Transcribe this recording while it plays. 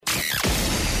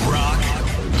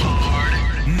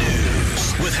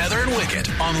It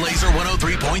on Laser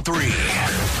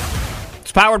 103.3.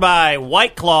 It's powered by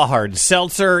White Claw Hard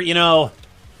Seltzer. You know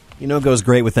it goes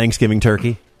great with Thanksgiving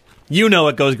turkey. You know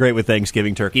it goes great with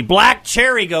Thanksgiving turkey. Black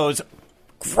cherry goes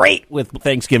great with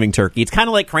Thanksgiving turkey. It's kind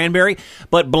of like cranberry,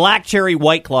 but black cherry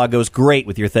White Claw goes great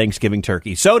with your Thanksgiving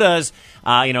turkey. So does,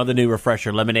 the new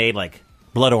Refresher lemonade, like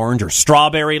blood orange or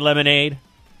strawberry lemonade.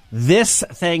 This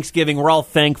Thanksgiving, we're all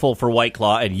thankful for White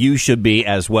Claw, and you should be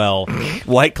as well.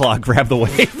 White Claw, grab the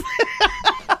wave.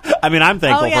 I mean, I'm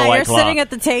thankful for White Claw. You're sitting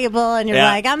at the table, and you're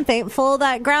like, I'm thankful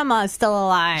that Grandma's still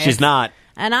alive. She's not.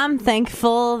 And I'm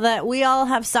thankful that we all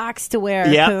have socks to wear,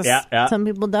 because some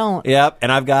people don't. Yep,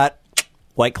 and I've got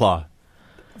White Claw.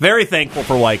 Very thankful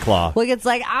for White Claw. Wicked's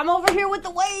like, I'm over here with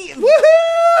the wave.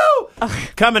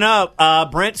 Woohoo! Coming up,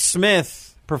 Brent Smith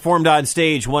performed on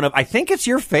stage I think it's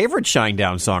your favorite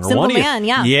Shinedown song. Simple Man,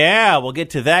 yeah. Yeah, we'll get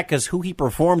to that because who he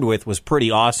performed with was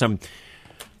pretty awesome.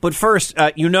 But first,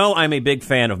 I'm a big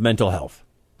fan of mental health,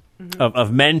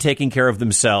 of men taking care of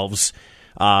themselves.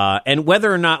 And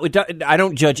whether or not, I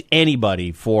don't judge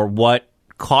anybody for what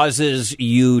causes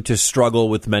you to struggle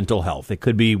with mental health. It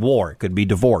could be war, it could be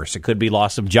divorce, it could be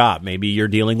loss of job. Maybe you're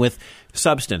dealing with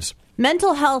substance.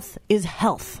 Mental health is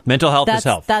health. Mental health is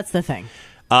health. That's the thing.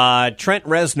 Trent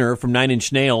Reznor from Nine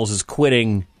Inch Nails is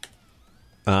quitting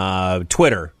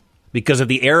Twitter because of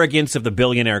the arrogance of the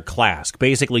billionaire class,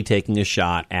 basically taking a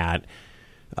shot at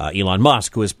Elon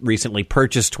Musk, who has recently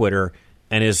purchased Twitter,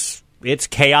 and it's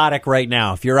chaotic right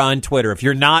now. If you're on Twitter, if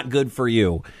you're not good for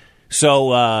you. So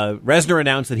Reznor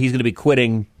announced that he's going to be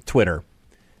quitting Twitter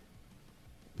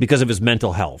because of his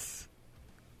mental health.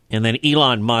 And then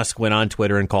Elon Musk went on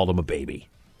Twitter and called him a baby.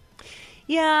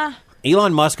 Yeah.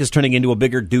 Elon Musk is turning into a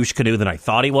bigger douche canoe than I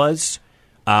thought he was.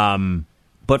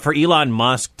 But for Elon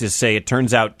Musk to say it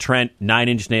turns out Trent Nine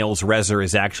Inch Nails Reznor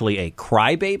is actually a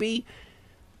crybaby,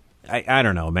 I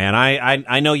don't know, man.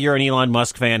 I know you're an Elon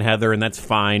Musk fan, Heather, and that's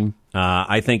fine.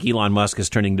 I think Elon Musk is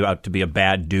turning out to be a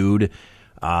bad dude.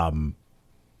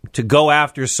 To go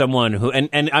after someone who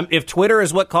and if Twitter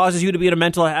is what causes you to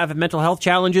have mental health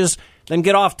challenges, then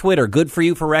get off Twitter. Good for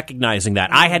you for recognizing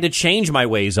that. I had to change my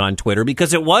ways on Twitter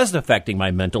because it was affecting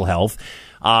my mental health.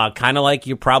 Kind of like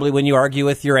you probably when you argue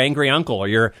with your angry uncle or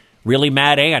your really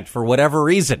mad aunt for whatever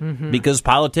reason, because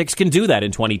politics can do that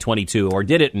in 2022 or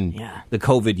did it in the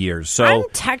COVID years. So I'm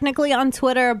technically on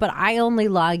Twitter, but I only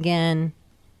log in,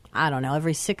 I don't know,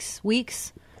 every 6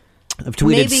 weeks. I've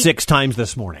tweeted 6 times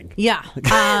this morning. Yeah.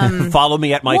 Follow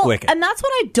me at Mike Wickett. And that's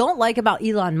what I don't like about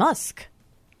Elon Musk.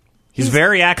 He's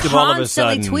very active all of a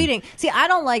sudden. Constantly tweeting. See, I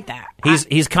don't like that.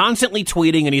 He's constantly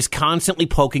tweeting and he's constantly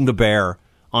poking the bear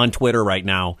on Twitter right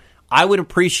now. I would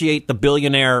appreciate the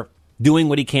billionaire doing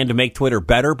what he can to make Twitter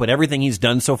better, but everything he's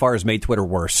done so far has made Twitter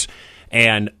worse.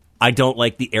 And I don't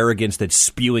like the arrogance that's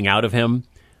spewing out of him.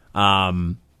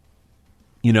 I'm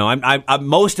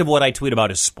most of what I tweet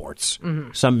about is sports,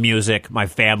 some music, my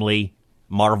family,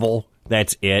 Marvel.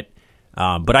 That's it.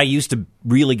 But I used to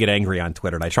really get angry on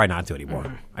Twitter, and I try not to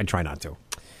anymore. I try not to.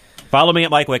 Follow me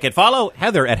at Mike Wickett. Follow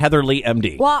Heather at Heather Lee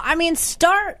MD. Well, I mean,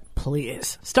 start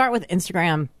with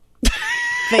Instagram,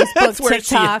 Facebook,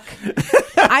 TikTok.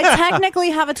 I technically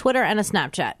have a Twitter and a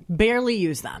Snapchat. Barely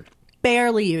use them.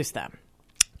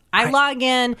 I log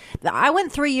in. I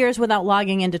went 3 years without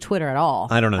logging into Twitter at all.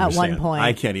 I don't understand. At one point.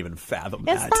 I can't even fathom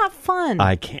that. It's not fun.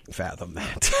 I can't fathom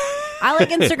that. I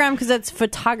like Instagram because it's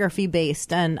photography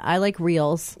based, and I like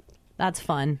Reels. That's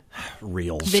fun.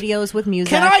 Reels. Videos with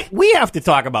music. We have to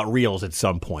talk about Reels at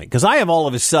some point, because I have all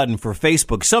of a sudden for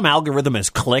Facebook, some algorithm has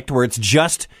clicked where it's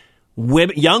just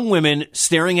young women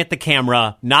staring at the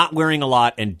camera, not wearing a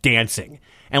lot, and dancing.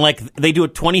 And, they do a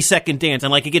 20-second dance,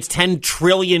 and, it gets 10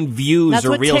 trillion views. That's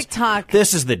or what Reels. TikTok...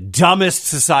 This is the dumbest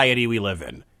society we live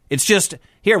in. It's just,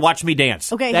 here, watch me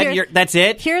dance. Okay, that's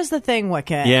it? Here's the thing,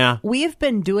 Wickett. Yeah. We've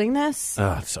been doing this...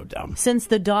 Oh, it's so dumb. ...since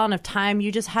the dawn of time.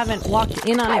 You just haven't walked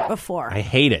in on it before. I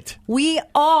hate it. We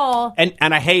all... And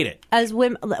I hate it. As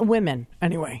women,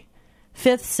 anyway.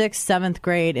 5th, 6th, 7th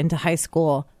grade into high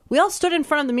school... We all stood in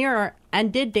front of the mirror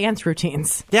and did dance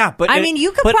routines. Yeah, but...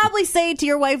 you could probably say to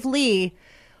your wife, Lee...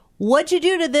 What'd you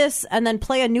do to this? And then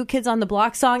play a New Kids on the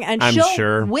Block song, and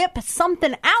she'll whip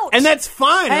something out. And that's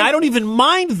fine. And I don't even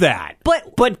mind that.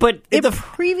 But it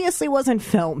previously wasn't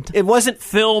filmed. It wasn't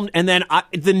filmed. And then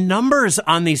the numbers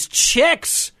on these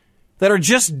chicks that are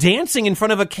just dancing in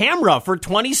front of a camera for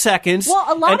 20 seconds. Well,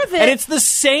 a lot of it... And it's the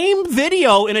same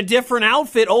video in a different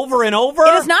outfit over and over.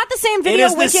 It is not the same video.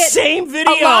 It is the same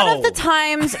video. A lot of the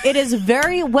times, it is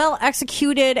very well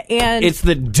executed, and... It's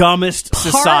the dumbest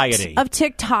society. Part of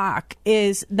TikTok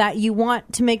is that you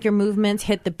want to make your movements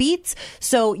hit the beats,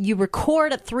 so you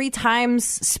record at 3 times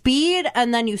speed,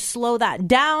 and then you slow that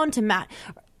down to match...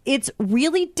 It's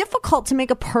really difficult to make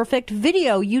a perfect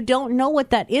video. You don't know what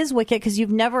that is, Wicket, because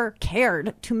you've never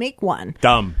cared to make one.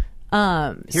 Dumb.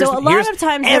 So a lot of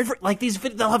times, like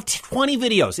they'll have 20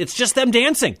 videos. It's just them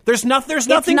dancing. There's nothing to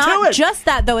it. It's not just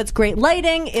that, though. It's great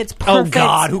lighting. It's perfect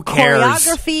who cares?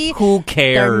 choreography. Who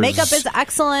cares? Their makeup is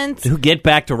excellent. Get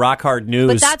back to Rock Hard News.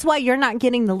 But that's why you're not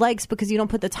getting the likes, because you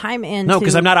don't put the time in. No,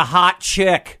 because I'm not a hot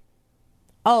chick.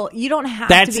 Oh, you don't have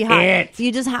That's to be hot. it.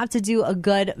 You just have to do a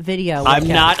good video. I'm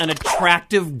not an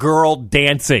attractive girl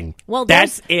dancing. Well,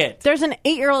 that's it. There's an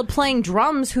 8-year-old playing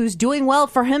drums who's doing well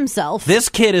for himself. This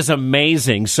kid is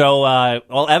amazing. So,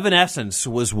 while Evanescence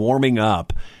was warming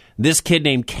up, this kid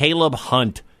named Caleb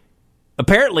Hunt,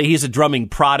 apparently he's a drumming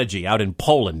prodigy out in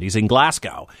Poland. He's in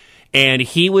Glasgow. And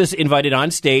he was invited on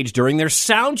stage during their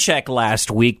sound check last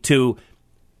week to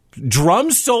drum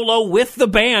solo with the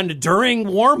band during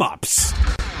warm-ups.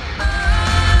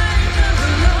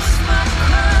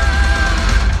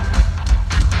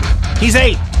 He's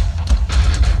 8.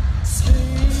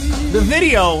 The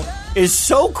video is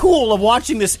so cool of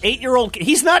watching this 8-year-old.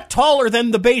 He's not taller than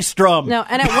the bass drum. No,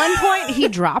 and at one point he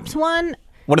drops one.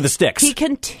 One of the sticks. He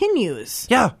continues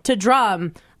to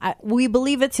drum. We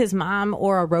believe it's his mom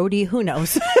or a roadie, who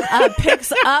knows,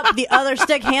 picks up the other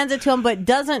stick, hands it to him, but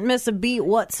doesn't miss a beat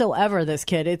whatsoever, this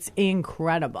kid. It's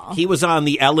incredible. He was on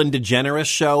the Ellen DeGeneres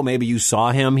show. Maybe you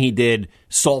saw him. He did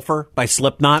Sulfur by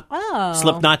Slipknot. Oh.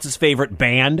 Slipknot's his favorite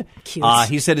band. Cute.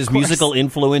 He said his musical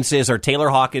influences are Taylor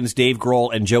Hawkins, Dave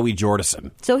Grohl, and Joey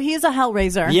Jordison. So he's a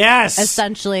Hellraiser. Yes.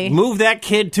 Essentially. Move that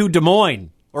kid to Des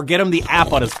Moines. Or get him the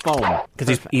app on his phone.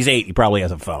 Because he's 8. He probably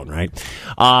has a phone, right?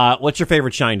 What's your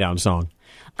favorite Shinedown song?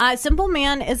 Simple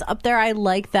Man is up there. I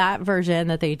like that version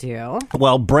that they do.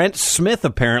 Well, Brent Smith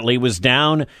apparently was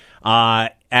down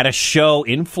at a show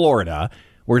in Florida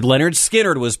where Leonard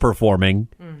Skinner was performing,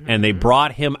 and they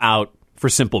brought him out for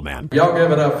Simple Man. Y'all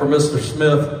give it up for Mr.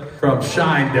 Smith from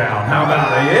Shinedown. How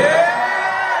about it? Yeah!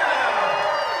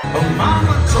 Oh,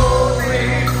 Mama told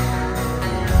me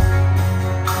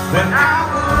when I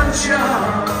was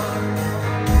young,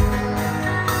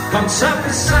 come sit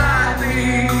beside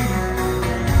me,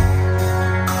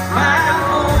 my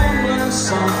only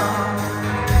son,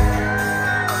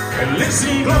 and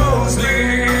listen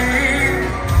closely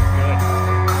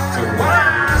to what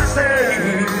I say.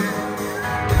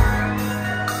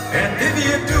 And if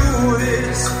you do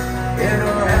this,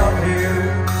 it'll help you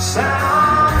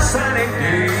some sunny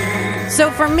day. So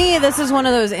for me, this is one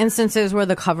of those instances where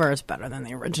the cover is better than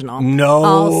the original. No.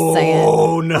 I'll say it.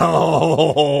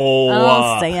 No.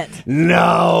 I'll say it.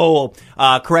 No.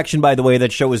 Correction, by the way,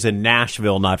 that show is in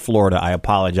Nashville, not Florida. I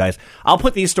apologize. I'll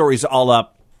put these stories all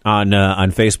up on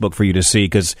Facebook for you to see,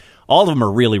 because all of them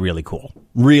are really, really cool.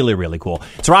 Really, really cool.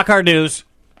 It's Rock Hard News.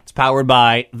 It's powered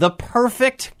by the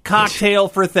perfect cocktail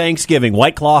for Thanksgiving.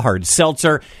 White Claw Hard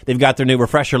Seltzer. They've got their new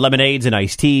refresher lemonades and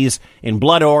iced teas in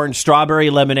blood orange,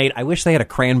 strawberry lemonade. I wish they had a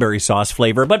cranberry sauce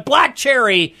flavor, but black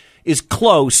cherry is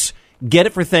close. Get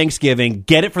it for Thanksgiving.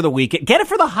 Get it for the weekend. Get it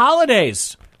for the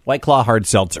holidays. White Claw Hard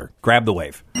Seltzer. Grab the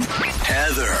wave.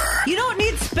 Heather. You don't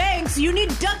need Spanx. You need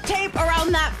duct tape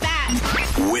around that fat.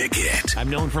 Wicket. I'm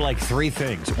known for like 3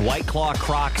 things. White Claw,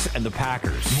 Crocs, and the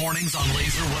Packers. Mornings on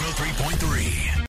Laser 103.3.